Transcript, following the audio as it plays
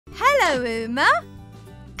Hello, Uma.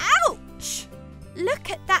 Ouch! Look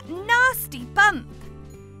at that nasty bump.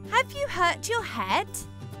 Have you hurt your head?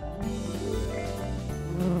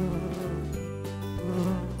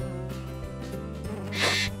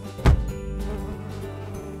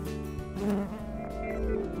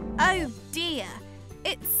 Oh dear,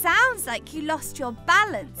 it sounds like you lost your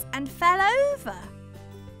balance and fell over.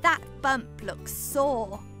 That bump looks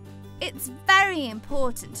sore. It's very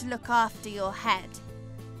important to look after your head.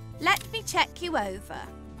 Let me check you over.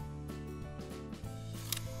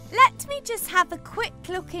 Let me just have a quick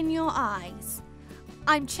look in your eyes.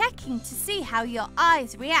 I'm checking to see how your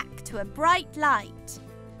eyes react to a bright light.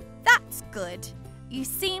 That's good. You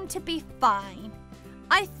seem to be fine.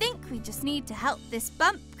 I think we just need to help this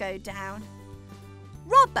bump go down.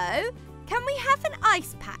 Robbo, can we have an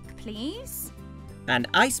ice pack, please? An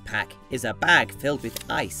ice pack is a bag filled with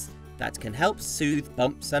ice that can help soothe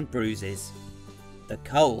bumps and bruises. The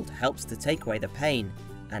cold helps to take away the pain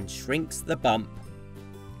and shrinks the bump.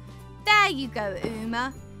 There you go,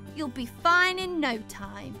 Uma. You'll be fine in no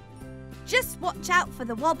time. Just watch out for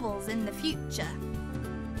the wobbles in the future.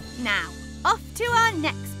 Now, off to our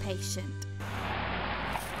next patient.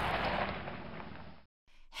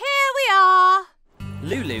 Here we are!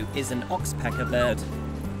 Lulu is an oxpecker bird.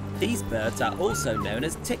 These birds are also known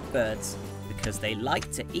as tick birds because they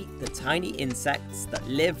like to eat the tiny insects that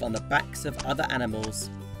live on the backs of other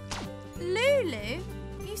animals. Lulu,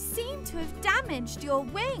 you seem to have damaged your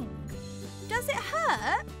wing. Does it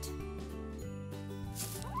hurt?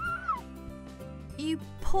 You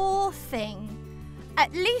poor thing.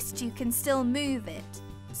 At least you can still move it,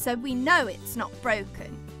 so we know it's not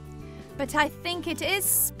broken. But I think it is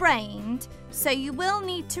sprained, so you will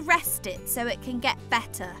need to rest it so it can get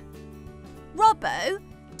better. Robbo,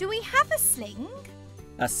 do we have a sling?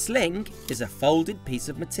 A sling is a folded piece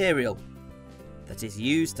of material that is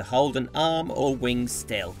used to hold an arm or wing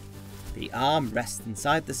still. The arm rests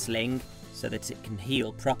inside the sling so that it can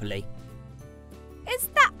heal properly. Is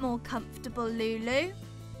that more comfortable, Lulu?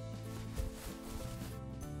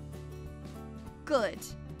 Good.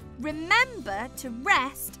 Remember to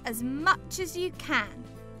rest as much as you can.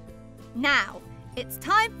 Now, it's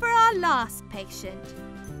time for our last patient,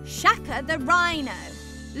 Shaka the rhino.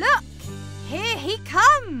 Look, here he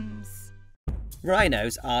comes.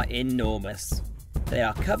 Rhinos are enormous. They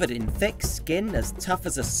are covered in thick skin as tough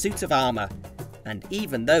as a suit of armour, and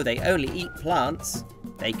even though they only eat plants,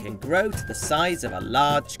 they can grow to the size of a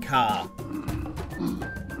large car.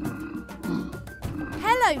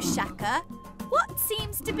 Hello, Shaka. What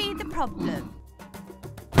seems to be the problem?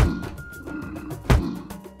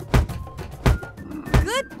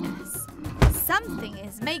 Goodness, something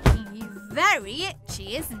is making you very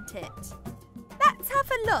itchy, isn't it? Let's have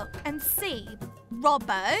a look and see.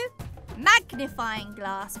 Robbo, magnifying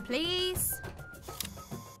glass, please.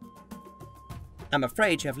 I'm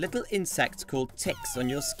afraid you have little insects called ticks on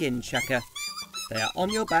your skin, Shaka. They are on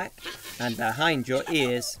your back and behind your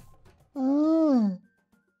ears.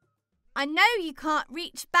 I know you can't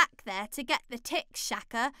reach back there to get the ticks,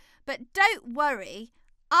 Shaka, but don't worry.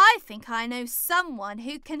 I think I know someone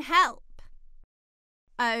who can help.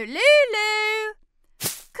 Oh, Lulu!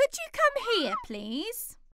 Could you come here,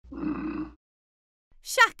 please?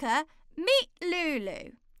 Shaka, meet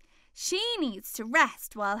Lulu. She needs to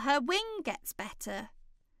rest while her wing gets better.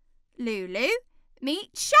 Lulu,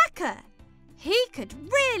 meet Shaka. He could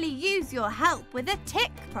really use your help with a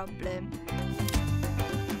tick problem.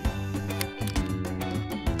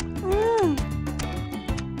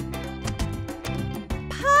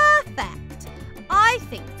 Perfect! I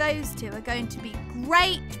think those two are going to be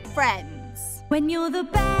great friends. When you're the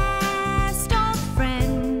best of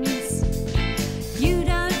friends, you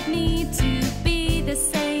don't need to be the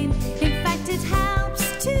same. In fact, it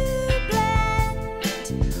helps to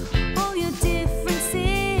blend all your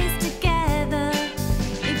differences together.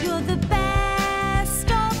 If you're the best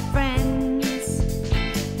of friends,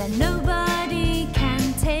 then nobody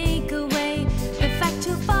can take away the fact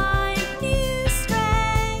you'll find new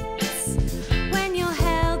strengths when you're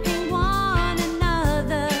helping one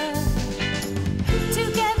another.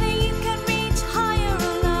 Together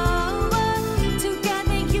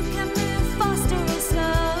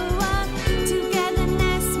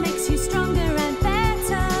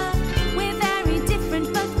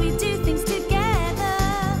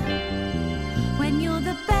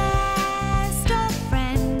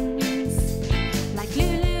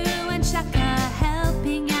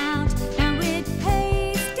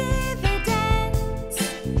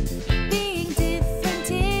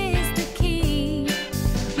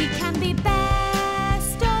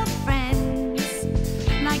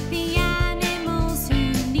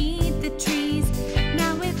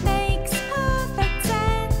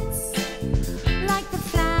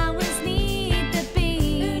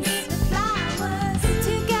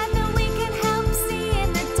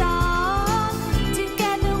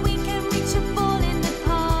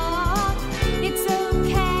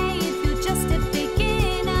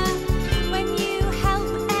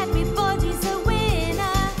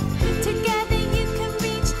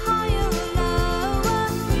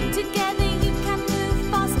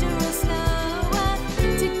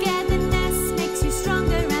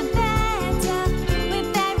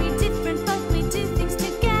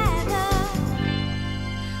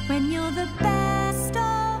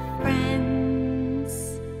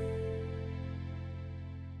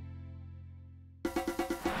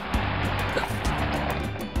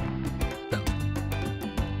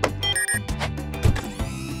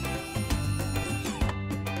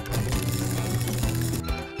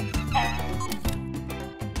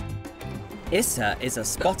Issa is a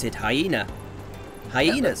spotted hyena.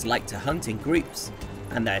 Hyenas like to hunt in groups,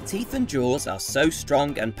 and their teeth and jaws are so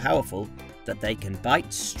strong and powerful that they can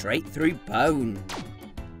bite straight through bone.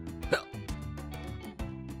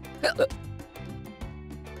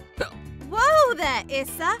 Whoa there,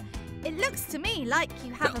 Issa. It looks to me like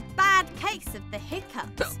you have a bad case of the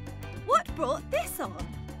hiccups. What brought this on?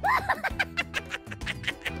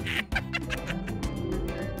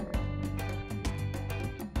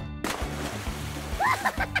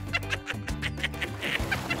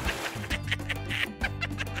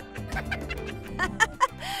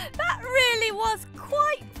 That really was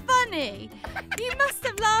quite funny. You must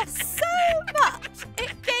have laughed so much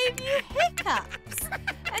it gave you hiccups.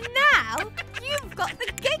 And now you've got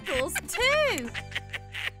the giggles too.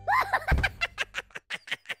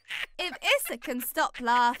 If Issa can stop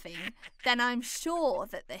laughing, then I'm sure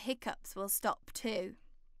that the hiccups will stop too.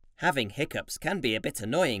 Having hiccups can be a bit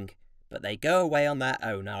annoying, but they go away on their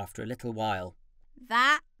own after a little while.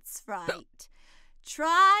 That's right.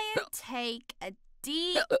 Try and take a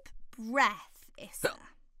deep breath, Issa.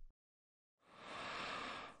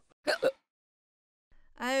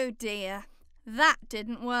 Oh dear, that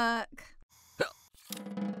didn't work.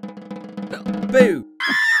 Boo!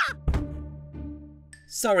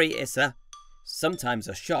 Sorry, Issa. Sometimes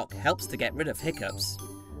a shock helps to get rid of hiccups.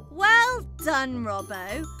 Well done,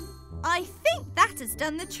 Robbo. I think that has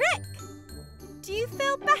done the trick. Do you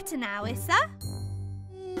feel better now, Issa?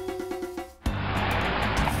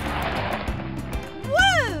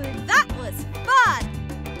 Whoa, that was fun!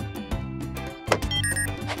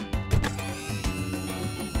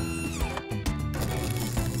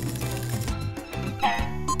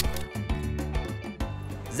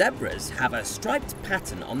 Zebras have a striped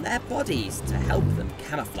pattern on their bodies to help them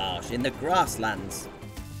camouflage in the grasslands.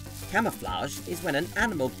 Camouflage is when an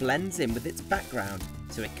animal blends in with its background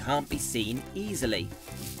so it can't be seen easily.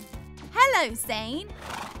 Hello, Zane.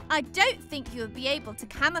 I don't think you'll be able to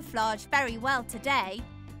camouflage very well today.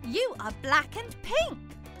 You are black and pink.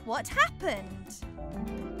 What happened?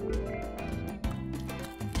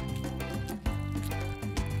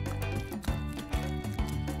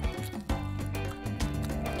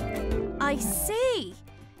 I see.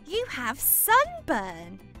 You have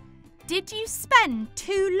sunburn. Did you spend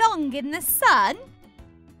too long in the sun?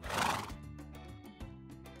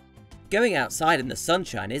 Going outside in the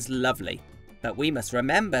sunshine is lovely, but we must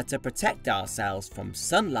remember to protect ourselves from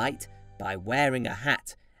sunlight by wearing a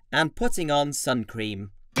hat and putting on sun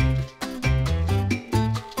cream.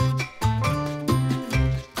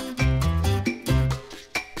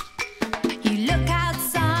 You look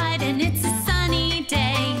outside and it's a sunny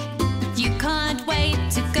day. You can't wait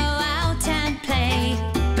to go out and play.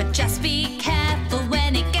 But just be careful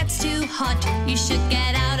when it gets too hot. You should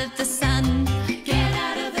get out of the sun. Get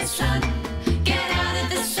out of the sun. Get out of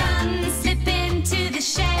the sun. Slip into the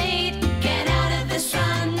shade. Get out of the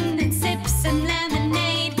sun and sip some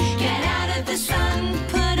lemonade. Get out of the sun.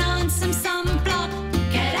 Put on some sunblock.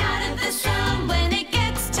 Get out of the sun when it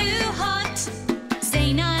gets too hot.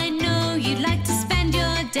 Zane, I know you'd like to spend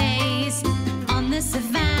your days on the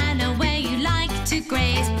savannah where you like to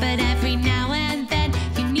graze, but every now and then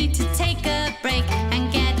you need to take a break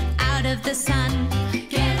and get out of the sun.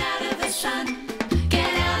 Get out of the sun.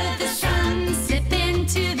 Get out of the sun. Slip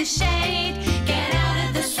into the shade. Get out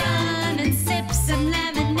of the sun and sip some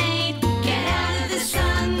lemonade. Get out of the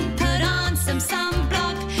sun. Put on some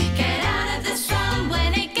sunblock. Get out of the sun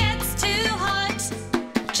when it gets too hot.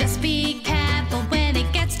 Just be careful when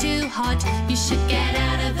it gets too hot. You should get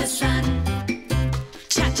out of the sun.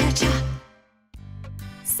 Cha-cha-cha.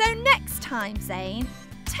 So next time, Zane,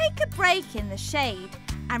 take a break in the shade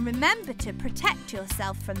and remember to protect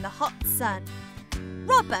yourself from the hot sun.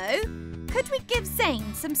 Robbo, could we give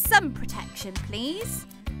Zane some sun protection, please?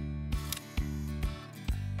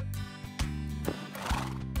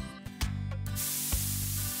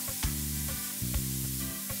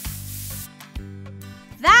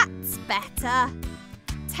 That's better.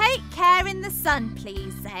 Take care in the sun,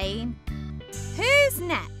 please, Zane. Who's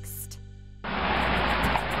next?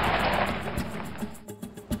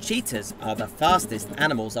 Cheetahs are the fastest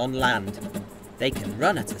animals on land. They can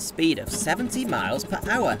run at a speed of 70 miles per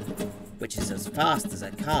hour, which is as fast as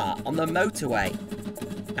a car on the motorway.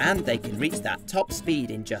 And they can reach that top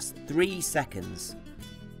speed in just 3 seconds.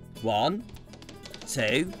 1,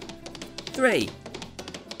 2, 3.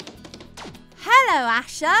 Hello,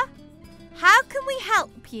 Asher. How can we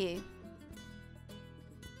help you?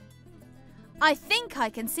 I think I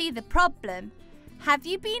can see the problem. Have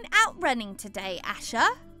you been out running today, Asher?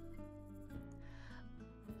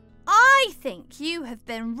 I think you have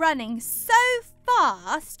been running so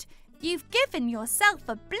fast You've given yourself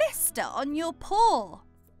a blister on your paw.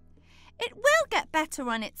 It will get better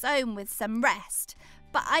on its own with some rest,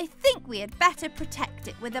 but I think we had better protect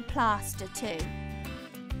it with a plaster too.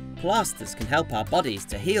 Plasters can help our bodies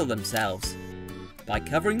to heal themselves. By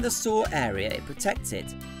covering the sore area, it protects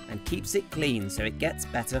it and keeps it clean so it gets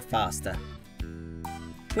better faster.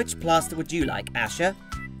 Which plaster would you like, Asher?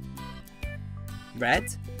 Red?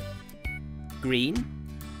 Green?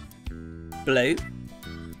 Blue?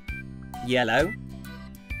 Yellow?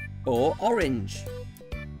 Or orange?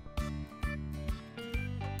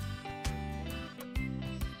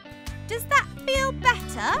 Does that feel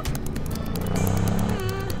better?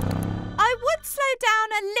 I would slow down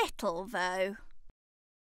a little though.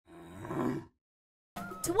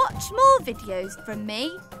 To watch more videos from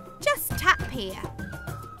me, just tap here.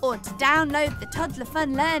 Or to download the Toddler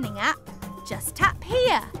Fun Learning app, just tap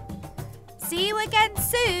here. See you again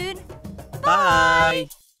soon. Bye.